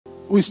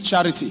Who is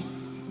Charity?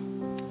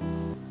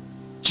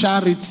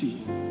 Charity.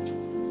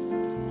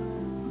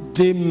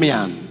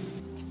 Damian.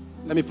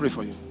 Let me pray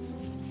for you.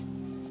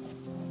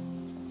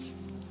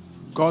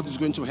 God is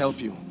going to help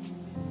you.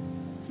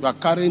 You are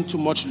carrying too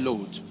much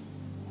load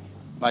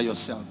by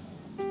yourself.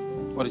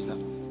 What is that?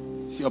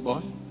 See your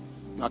boy?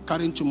 You are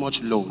carrying too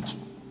much load.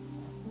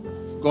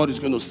 God is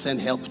going to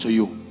send help to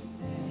you.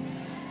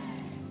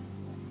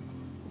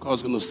 God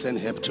is going to send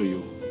help to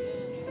you.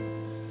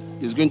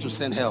 He's going to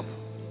send help.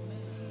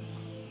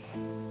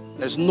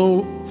 There's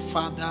no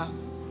father,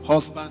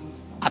 husband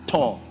at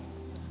all.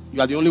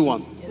 You are the only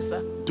one. Yes,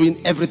 sir.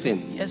 Doing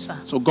everything. Yes, sir.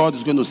 So God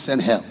is going to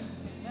send help.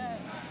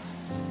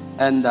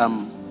 And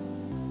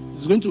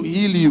He's going to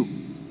heal you.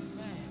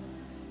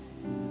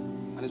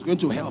 And He's going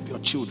to help your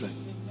children.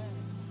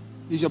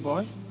 This is your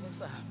boy? Yes,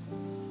 sir.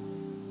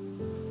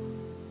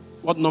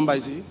 What number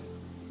is he?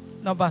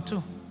 Number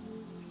 2.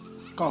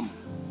 Come.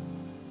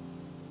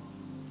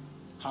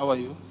 How are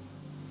you?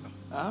 Sir.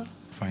 Huh?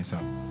 Fine, sir.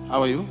 How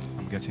are you?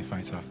 I'm getting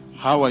fine, sir.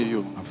 How are you?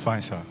 I'm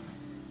fine, sir.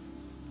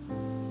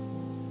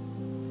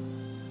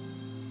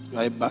 You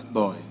are a bad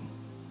boy.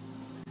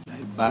 You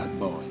are a bad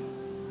boy.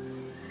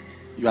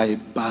 You are a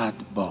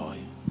bad boy.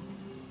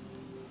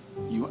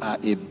 You are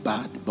a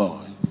bad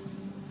boy.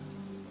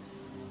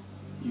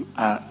 You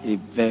are a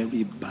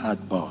very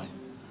bad boy.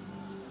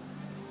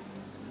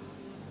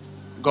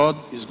 God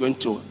is going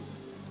to...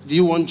 Do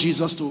you want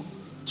Jesus to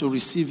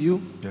receive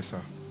you? Yes,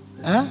 sir.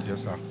 Huh?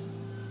 Yes, sir.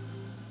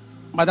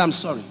 Madam,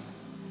 sorry.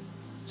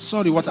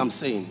 Sorry what I'm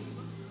saying.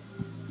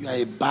 You are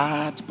a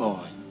bad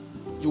boy.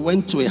 You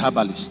went to a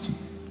herbalist.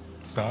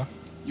 Sir?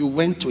 You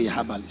went to a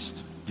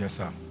herbalist. Yes,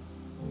 sir.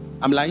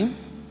 I'm lying?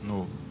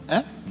 No.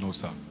 Eh? No,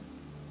 sir.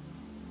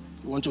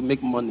 You want to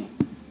make money.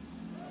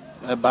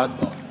 You're a bad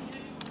boy.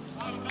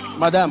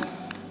 Madam,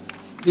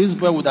 this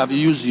boy would have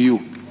used you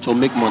to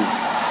make money.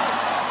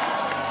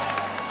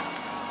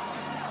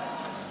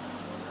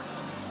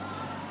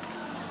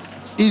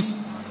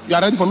 You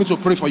are ready for me to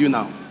pray for you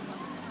now?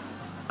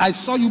 I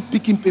saw you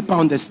picking paper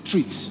on the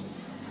street.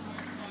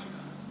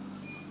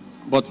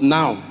 But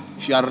now,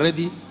 if you are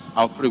ready,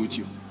 I'll pray with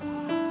you.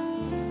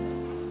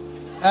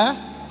 Eh?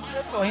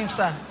 Pray for him,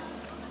 sir.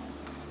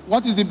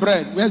 What is the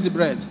bread? Where's the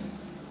bread?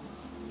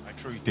 I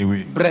threw it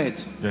away.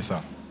 Bread. Yes,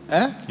 sir.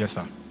 Eh? Yes,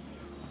 sir.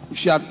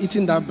 If you have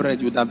eaten that bread,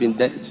 you would have been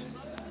dead.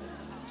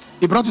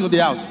 He brought it to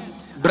the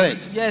house.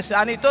 Bread. Yes,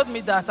 and he told me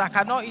that I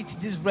cannot eat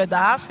this bread.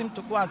 I asked him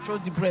to go and throw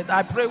the bread.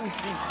 I pray with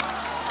him.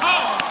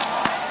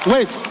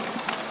 Wait.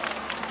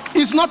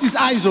 It's not his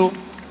eyes, oh.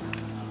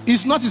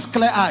 It's not his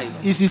clear eyes.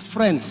 It's his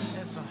friends.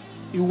 Yes, sir.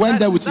 He went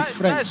there with his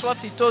friends. That's what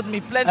he told me.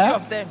 Plenty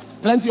of them.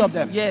 Plenty of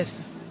them.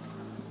 Yes.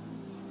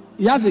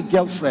 He has a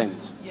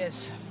girlfriend.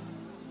 Yes.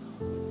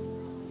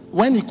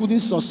 When he couldn't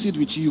succeed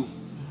with you,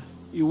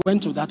 he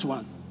went to that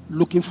one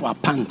looking for her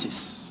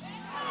panties.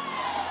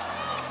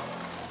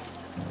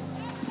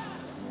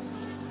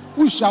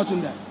 Who is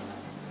shouting there?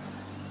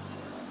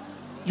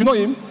 You know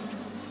him?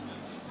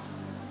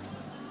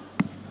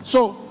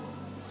 So,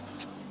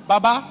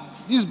 Baba,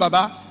 this is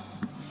Baba.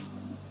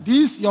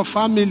 This your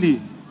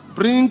family.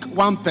 Bring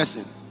one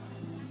person.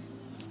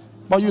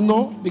 But you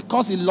know,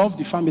 because he loved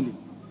the family,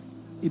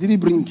 he didn't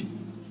bring.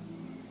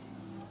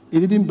 He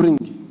didn't bring.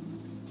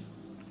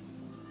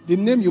 The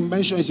name you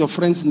mentioned is your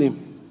friend's name.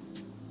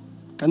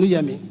 Can you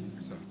hear me?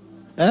 Yes, sir.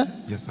 Eh?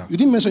 Yes, sir. You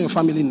didn't mention your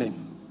family name.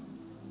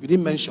 You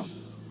didn't mention.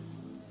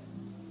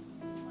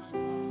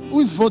 Who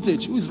is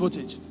Voltage? Who is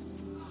Voltage?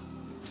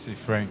 It's a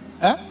friend.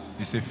 Eh?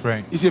 It's a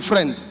friend. It's a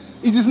friend.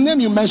 It's his name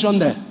you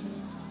mentioned there.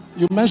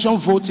 You mentioned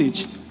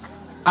Voltage.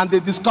 And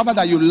they discovered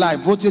that you lie.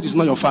 Voltage is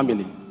not your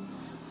family.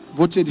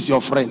 Voltage is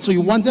your friend. So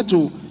you wanted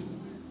to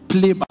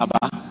play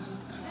Baba.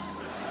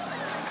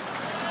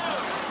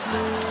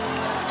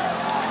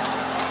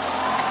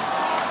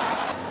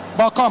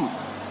 But come.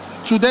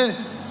 Today,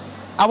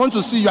 I want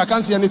to see you. I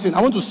can't see anything.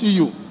 I want to see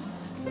you.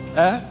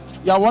 Eh?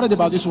 You are worried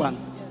about this one.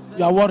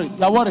 You are worried.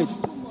 You are worried.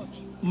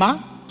 Ma?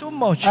 Too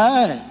much.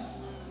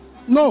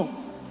 No.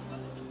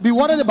 Be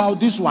worried about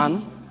this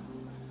one.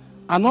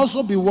 And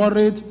also be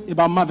worried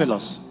about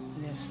Marvelous.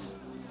 Yes.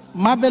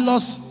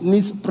 Marvelous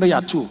needs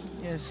prayer too.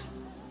 Yes.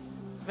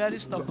 Very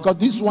stubborn. Because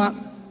this one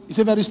is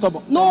a very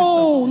stubborn.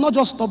 No, not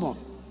just stubborn.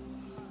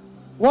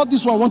 What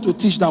this one want to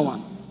teach that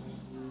one?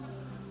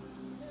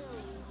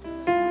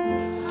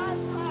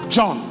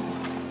 John.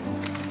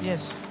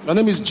 Yes. Your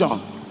name is John.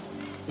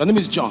 Your name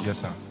is John. Yes,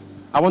 sir.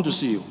 I want to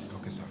see you.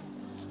 Okay, sir.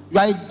 You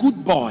are a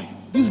good boy.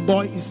 This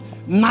boy is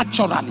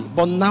naturally,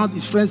 but now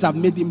his friends have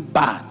made him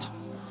bad.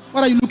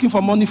 What are you looking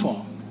for money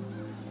for?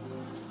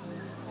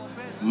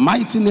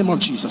 Mighty name of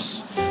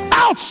Jesus.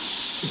 Out!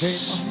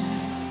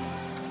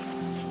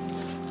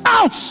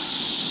 Out!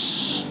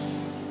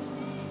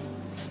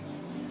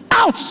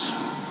 Out!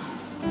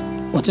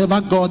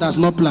 Whatever God has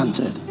not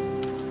planted,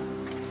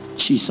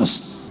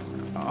 Jesus.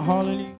 Hallelujah.